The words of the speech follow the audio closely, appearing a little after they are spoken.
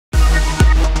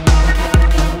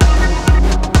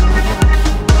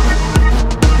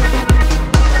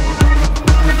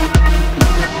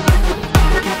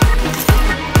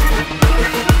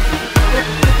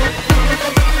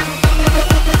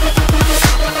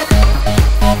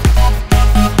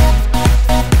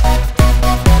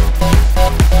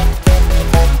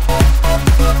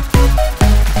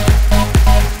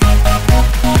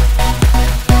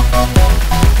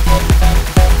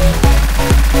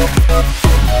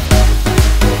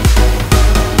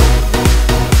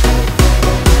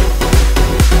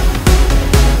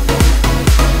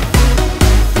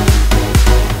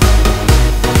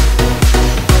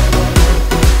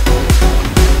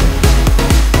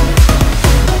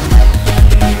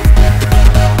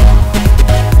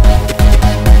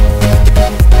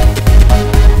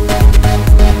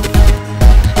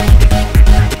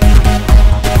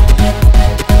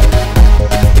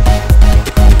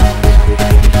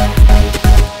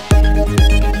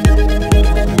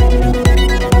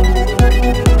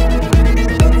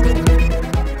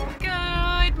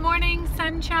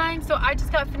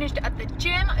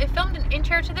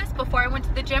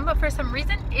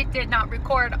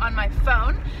record on my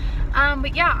phone.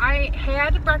 But yeah, I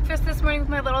had breakfast this morning with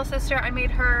my little sister. I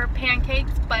made her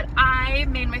pancakes, but I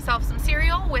made myself some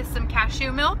cereal with some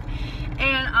cashew milk,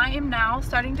 and I am now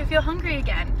starting to feel hungry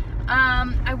again.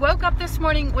 I woke up this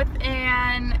morning with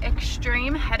an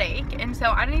extreme headache, and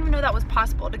so I didn't even know that was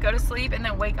possible, to go to sleep and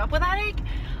then wake up with a headache.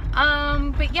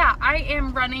 But yeah, I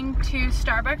am running to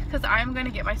Starbucks because I'm going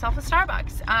to get myself a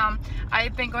Starbucks.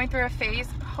 I've been going through a phase.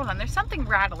 Hold on, there's something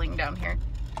rattling down here.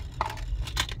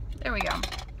 There we go.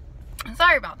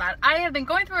 Sorry about that. I have been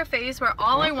going through a phase where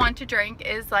all I want to drink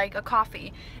is like a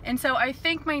coffee, and so I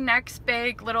think my next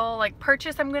big little like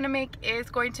purchase I'm gonna make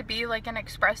is going to be like an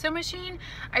espresso machine.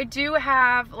 I do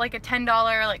have like a $10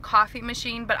 like coffee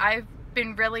machine, but I've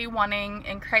been really wanting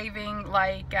and craving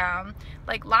like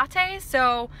lattes,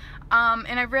 so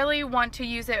and I really want to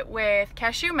use it with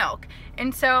cashew milk,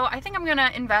 and so I think I'm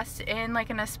gonna invest in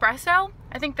like an espresso.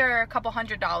 I think they're a couple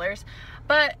 $100,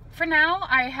 but for now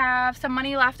I have some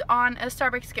money left on a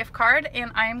Starbucks gift card,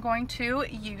 and I am going to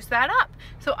use that up.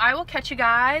 So I will catch you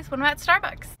guys when I'm at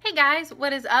Starbucks. Hey guys,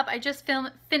 what is up? I just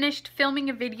finished filming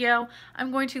a video.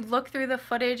 I'm going to look through the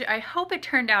footage. I hope it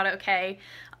turned out okay.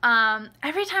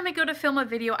 Every time I go to film a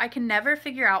video, I can never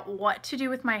figure out what to do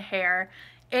with my hair.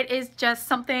 It is just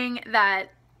something that,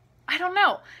 I don't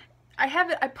know.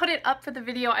 I put it up for the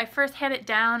video. I first had it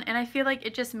down and I feel like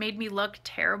it just made me look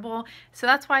terrible. So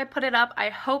that's why I put it up. I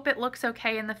hope it looks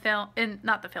okay in the film, in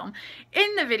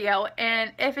the video.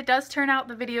 And if it does turn out,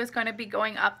 the video is going to be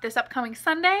going up this upcoming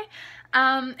Sunday.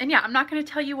 And yeah, I'm not going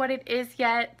to tell you what it is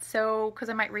yet, so, because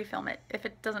I might refilm it if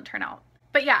it doesn't turn out.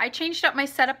 But yeah, I changed up my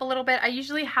setup a little bit. I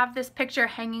usually have this picture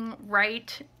hanging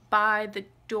right by the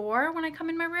door when I come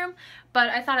in my room, but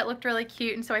I thought it looked really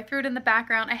cute, and so I threw it in the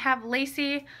background. I have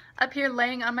Lacey up here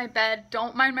laying on my bed.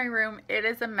 Don't mind my room. It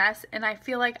is a mess, and I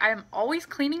feel like I'm always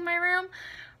cleaning my room,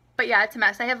 but yeah, it's a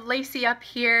mess. I have Lacey up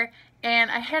here, and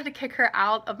I had to kick her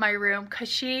out of my room because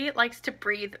she likes to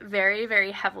breathe very,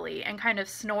 very heavily and kind of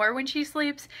snore when she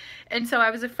sleeps. And so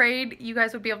I was afraid you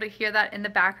guys would be able to hear that in the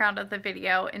background of the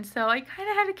video. And so I kind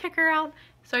of had to kick her out.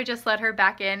 So I just let her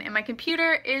back in. And my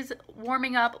computer is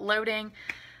warming up, loading.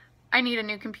 I need a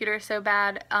new computer so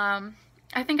bad.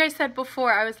 I think I said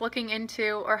before I was looking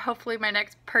into, or hopefully my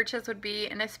next purchase would be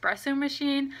an espresso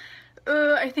machine.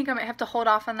 I think I might have to hold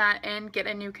off on that and get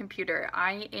a new computer.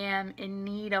 I am in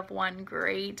need of one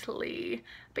greatly.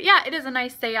 But yeah, it is a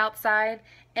nice day outside,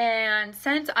 and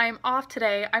since I'm off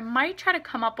today, I might try to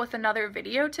come up with another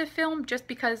video to film just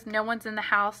because no one's in the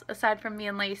house aside from me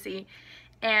and Lacey.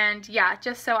 And yeah,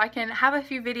 just so I can have a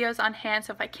few videos on hand,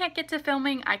 so if I can't get to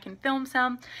filming, I can film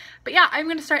some. But yeah, I'm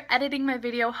going to start editing my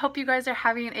video. Hope you guys are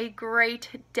having a great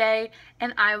day,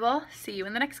 and I will see you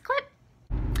in the next clip.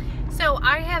 So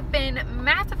I have been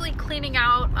massively cleaning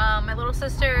out my little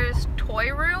sister's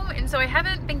toy room, and so I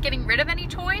haven't been getting rid of any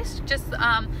toys, just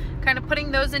kind of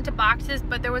putting those into boxes,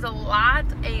 but there was a lot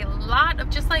of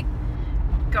just like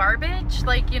garbage,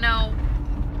 like, you know,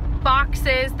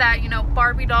 boxes that, you know,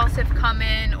 Barbie dolls have come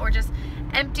in, or just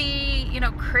empty, you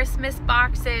know, Christmas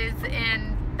boxes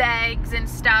and bags and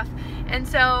stuff, and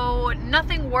so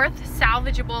nothing worth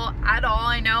salvageable at all.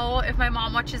 I know if my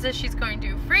mom watches this, she's going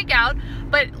to freak out,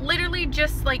 but literally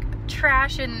just like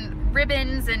trash and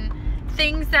ribbons and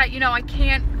things that, you know, I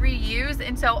can't reuse,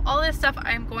 and so all this stuff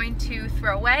I'm going to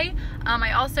throw away.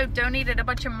 I also donated a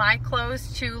bunch of my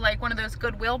clothes to like one of those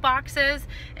Goodwill boxes,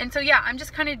 and so yeah, I'm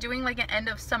just kind of doing like an end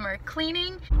of summer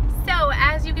cleaning. So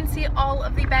as you can see, all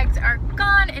of the bags are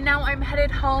gone, and now I'm headed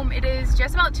home. It is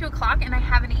just about 2 o'clock and I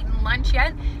haven't eaten lunch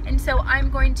yet, and so I'm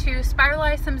going to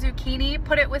spiralize some zucchini,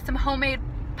 put it with some homemade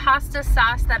pasta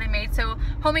sauce that I made, so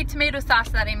homemade tomato sauce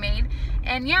that I made,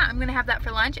 and yeah, I'm gonna have that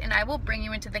for lunch, and I will bring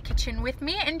you into the kitchen with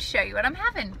me and show you what I'm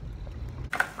having.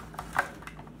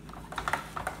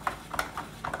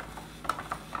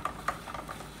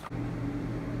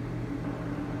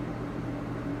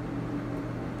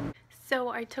 So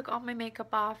I took all my makeup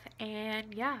off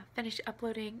and yeah, finished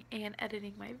uploading and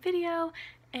editing my video,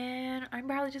 and I'm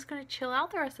probably just gonna chill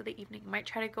out the rest of the evening. Might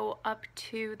try to go up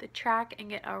to the track and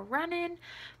get a run in,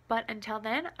 but until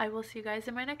then, I will see you guys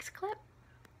in my next clip.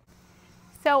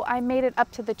 So I made it up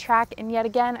to the track, and yet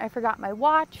again I forgot my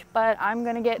watch, but I'm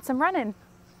gonna get some running.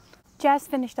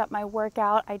 Just finished up my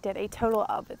workout. I did a total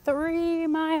of 3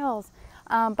 miles.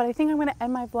 But I think I'm going to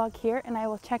end my vlog here, and I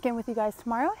will check in with you guys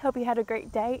tomorrow. I hope you had a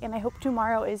great day, and I hope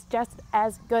tomorrow is just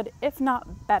as good, if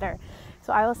not better.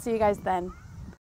 So I will see you guys then.